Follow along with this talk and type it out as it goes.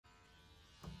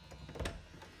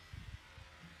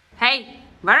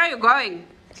Where are you going?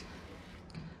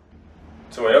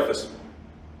 To my office.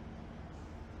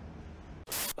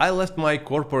 I left my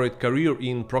corporate career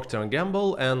in Procter &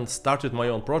 Gamble and started my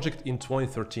own project in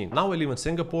 2013. Now I live in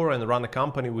Singapore and run a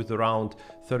company with around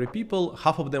 30 people,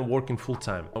 half of them working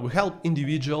full-time. We help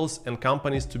individuals and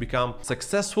companies to become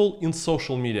successful in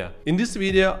social media. In this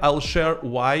video, I'll share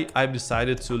why I've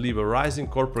decided to leave a rising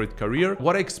corporate career,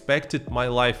 what I expected my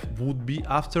life would be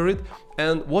after it,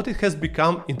 and what it has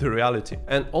become in the reality.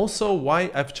 And also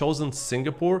why I've chosen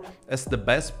Singapore as the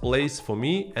best place for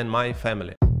me and my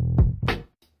family.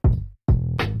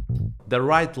 The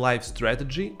right life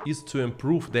strategy is to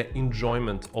improve the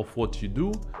enjoyment of what you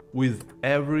do with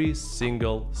every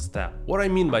single step. What I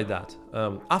mean by that?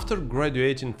 After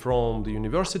graduating from the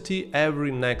university,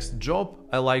 every next job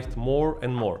I liked more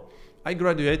and more. I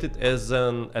graduated as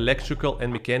an electrical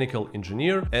and mechanical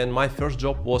engineer, and my first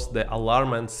job was the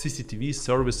Alarm and CCTV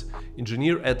service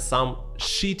engineer at some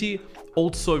shitty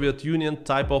old Soviet Union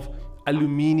type of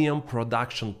Aluminium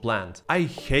Production plant. I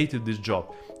hated this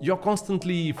job. You're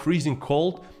constantly freezing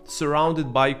cold,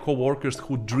 surrounded by co-workers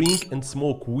who drink and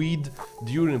smoke weed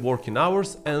during working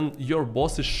hours, and your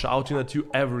boss is shouting at you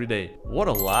every day. What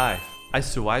a life! I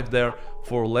survived there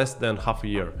for less than half a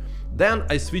year. Then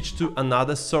I switched to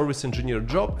another service engineer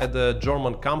job at a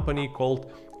German company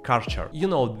called Karcher. You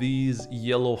know, these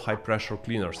yellow high-pressure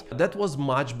cleaners. That was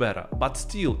much better, but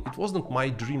still, it wasn't my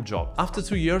dream job. After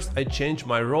 2 years, I changed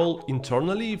my role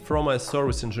internally from a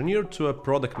service engineer to a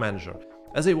product manager,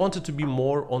 as I wanted to be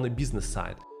more on the business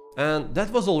side. And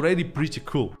that was already pretty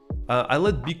cool. I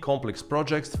led big complex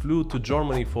projects, flew to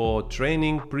Germany for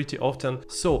training pretty often,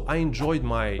 so I enjoyed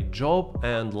my job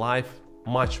and life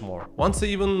much more. Once I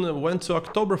even went to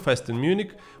Oktoberfest in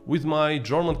Munich with my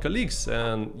German colleagues,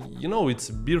 and you know, it's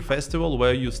a beer festival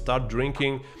where you start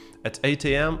drinking at 8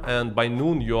 AM and by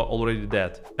noon you're already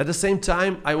dead. At the same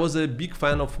time, I was a big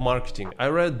fan of marketing. I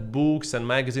read books and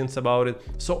magazines about it,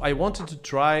 so I wanted to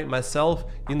try myself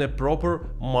in a proper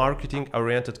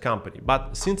marketing-oriented company.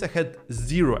 But since I had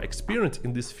zero experience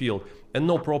in this field and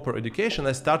no proper education,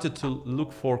 I started to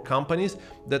look for companies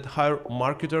that hire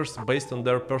marketers based on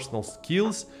their personal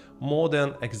skills more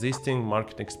than existing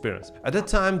marketing experience. At that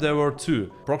time there were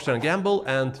two, Procter & Gamble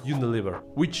and Unilever,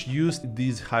 which used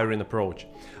this hiring approach.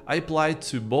 I applied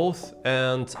to both,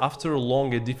 and after a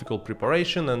long and difficult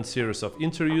preparation and series of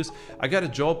interviews, I got a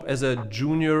job as a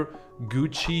junior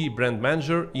Gucci brand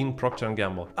manager in Procter &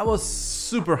 Gamble. I was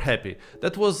super happy.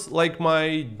 That was like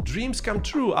my dreams come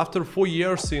true. After 4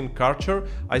 years in Karcher,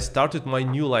 I started my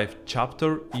new life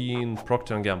chapter in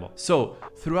Procter & Gamble. So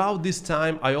throughout this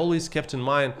time, I always kept in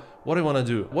mind what I want to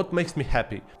do, what makes me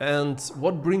happy, and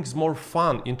what brings more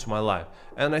fun into my life.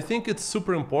 And I think it's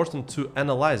super important to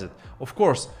analyze it. Of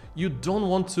course, you don't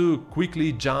want to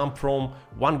quickly jump from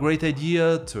one great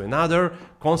idea to another,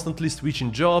 constantly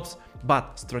switching jobs,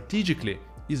 but strategically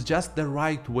is just the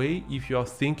right way if you are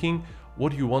thinking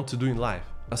what you want to do in life.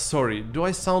 Sorry, do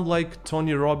I sound like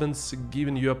Tony Robbins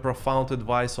giving you a profound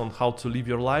advice on how to live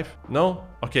your life? No?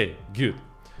 Okay, good.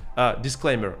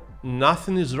 Disclaimer.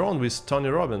 Nothing is wrong with Tony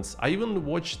Robbins. I even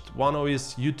watched one of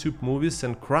his YouTube movies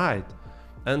and cried.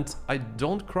 And I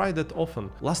don't cry that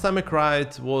often. Last time I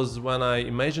cried was when I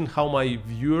imagined how my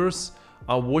viewers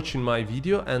are watching my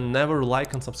video and never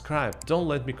like and subscribe. Don't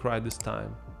let me cry this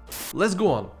time. Let's go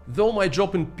on. Though my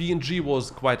job in P&G was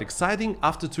quite exciting,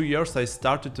 after 2 years I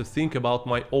started to think about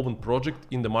my own project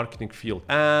in the marketing field.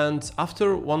 And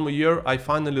after 1 more year I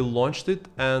finally launched it,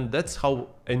 and that's how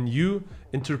a new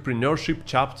entrepreneurship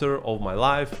chapter of my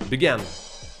life began.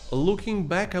 Looking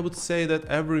back, I would say that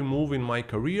every move in my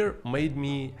career made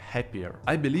me happier.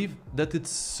 I believe that it's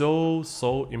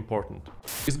so important.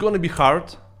 It's gonna be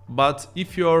hard, but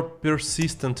if you're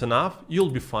persistent enough,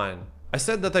 you'll be fine. I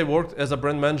said that I worked as a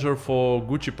brand manager for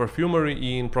Gucci perfumery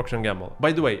in Procter & Gamble.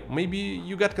 By the way, maybe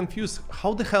you got confused,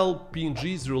 how the hell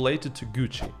P&G is related to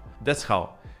Gucci? That's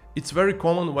how. It's very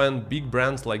common when big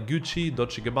brands like Gucci,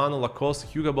 Dolce & Gabbana, Lacoste,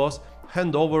 Hugo Boss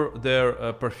hand over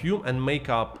their perfume and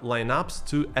makeup lineups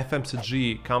to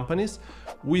FMCG companies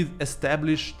with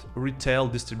established retail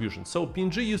distribution. So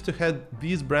P&G used to have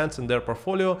these brands in their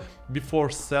portfolio before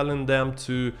selling them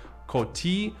to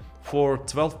Coty for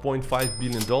 $12.5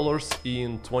 billion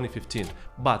in 2015.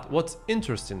 But what's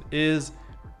interesting is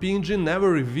P&G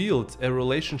never revealed a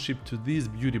relationship to these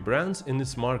beauty brands in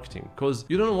its marketing, because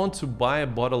you don't want to buy a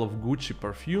bottle of Gucci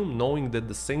perfume knowing that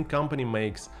the same company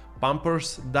makes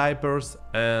Pampers, diapers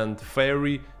and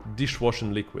Fairy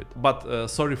dishwashing liquid. But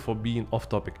sorry for being off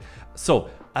topic. So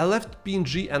I left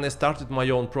P&G and I started my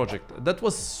own project. That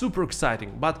was super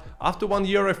exciting, but after 1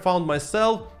 year I found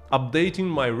myself updating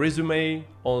my resume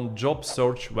on job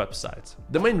search websites.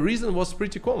 The main reason was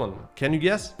pretty common. Can you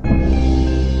guess?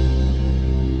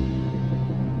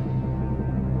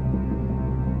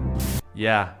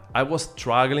 Yeah, I was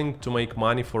struggling to make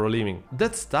money for a living.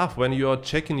 That's tough when you are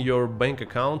checking your bank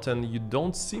account and you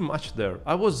don't see much there.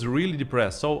 I was really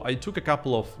depressed, so I took a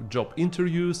couple of job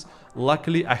interviews.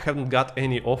 Luckily, I haven't got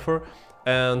any offer,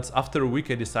 and after a week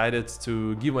I decided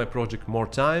to give my project more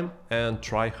time and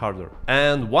try harder.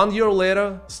 And 1 year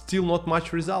later, still not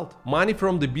much result. Money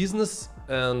from the business,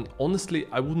 and honestly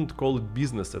I wouldn't call it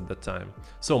business at that time.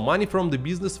 So money from the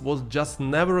business was just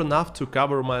never enough to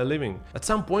cover my living. At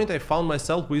some point I found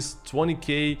myself with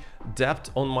 20k debt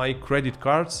on my credit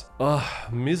cards.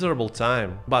 Miserable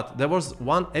time. But there was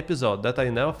one episode that I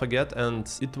never forget, and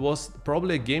it was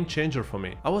probably a game changer for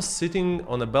me. I was sitting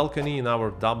on a balcony in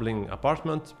our Dublin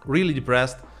apartment, really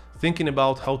depressed, thinking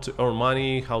about how to earn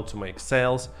money, how to make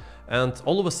sales, and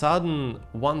all of a sudden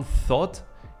one thought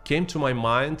came to my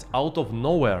mind out of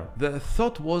nowhere. The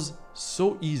thought was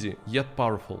so easy yet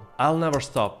powerful. I'll never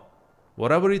stop.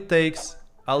 Whatever it takes,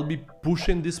 I'll be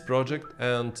pushing this project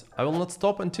and I will not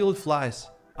stop until it flies.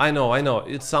 I know,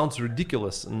 it sounds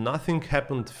ridiculous. Nothing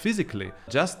happened physically,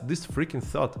 just this freaking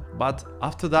thought. But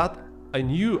after that, I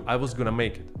knew I was gonna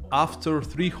make it. After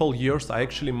 3 whole years, I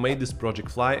actually made this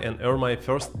project fly and earned my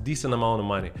first decent amount of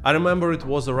money. I remember it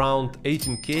was around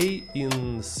 18k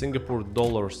in Singapore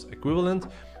dollars equivalent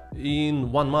in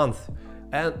 1 month.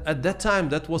 And at that time,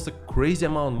 that was a crazy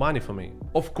amount of money for me.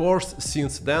 Of course,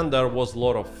 since then there was a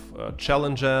lot of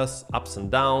challenges, ups and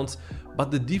downs,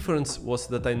 but the difference was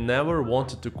that I never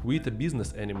wanted to quit a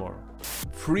business anymore.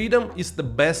 Freedom is the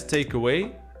best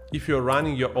takeaway if you're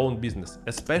running your own business,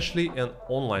 especially an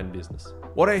online business.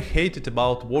 What I hated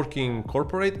about working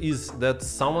corporate is that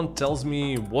someone tells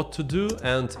me what to do,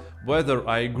 and whether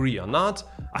I agree or not,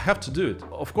 I have to do it.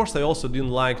 Of course, I also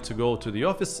didn't like to go to the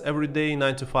office every day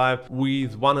 9 to 5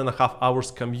 with 1.5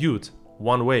 hours commute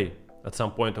one way at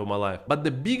some point of my life. But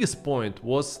the biggest point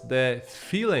was the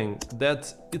feeling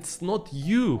that it's not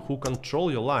you who control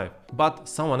your life, but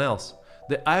someone else.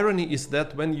 The irony is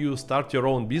that when you start your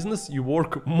own business, you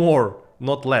work more,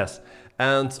 not less.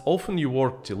 And often you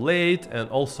work till late and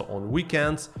also on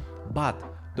weekends. But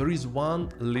there is one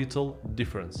little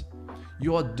difference.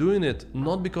 You are doing it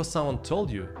not because someone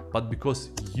told you, but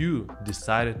because you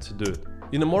decided to do it.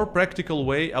 In a more practical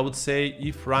way, I would say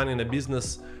if running a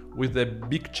business with a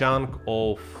big chunk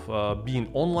of being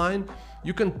online,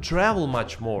 you can travel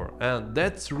much more, and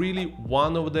that's really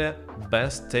one of the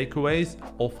best takeaways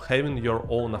of having your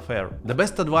own affair. The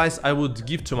best advice I would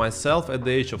give to myself at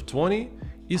the age of 20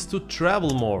 is to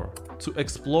travel more, to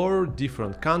explore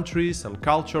different countries and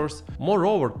cultures.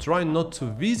 Moreover, try not to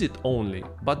visit only,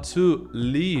 but to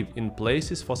live in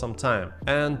places for some time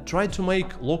and try to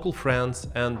make local friends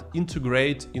and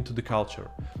integrate into the culture.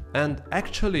 And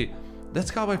actually, that's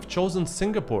how I've chosen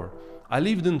Singapore. I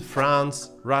lived in France,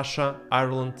 Russia,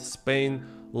 Ireland, Spain,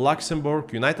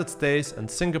 Luxembourg, United States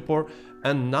and Singapore,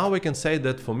 and now I can say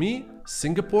that for me,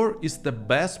 Singapore is the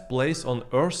best place on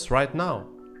earth right now.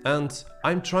 And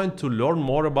I'm trying to learn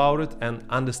more about it and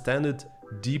understand it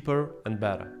deeper and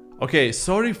better. Okay,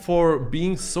 sorry for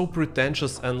being so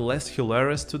pretentious and less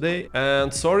hilarious today,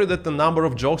 and sorry that the number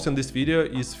of jokes in this video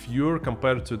is fewer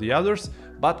compared to the others,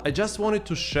 but I just wanted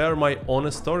to share my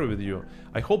honest story with you.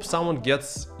 I hope someone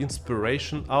gets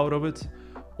inspiration out of it,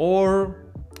 or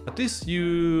at least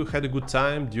you had a good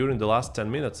time during the last 10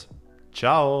 minutes.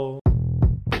 Ciao!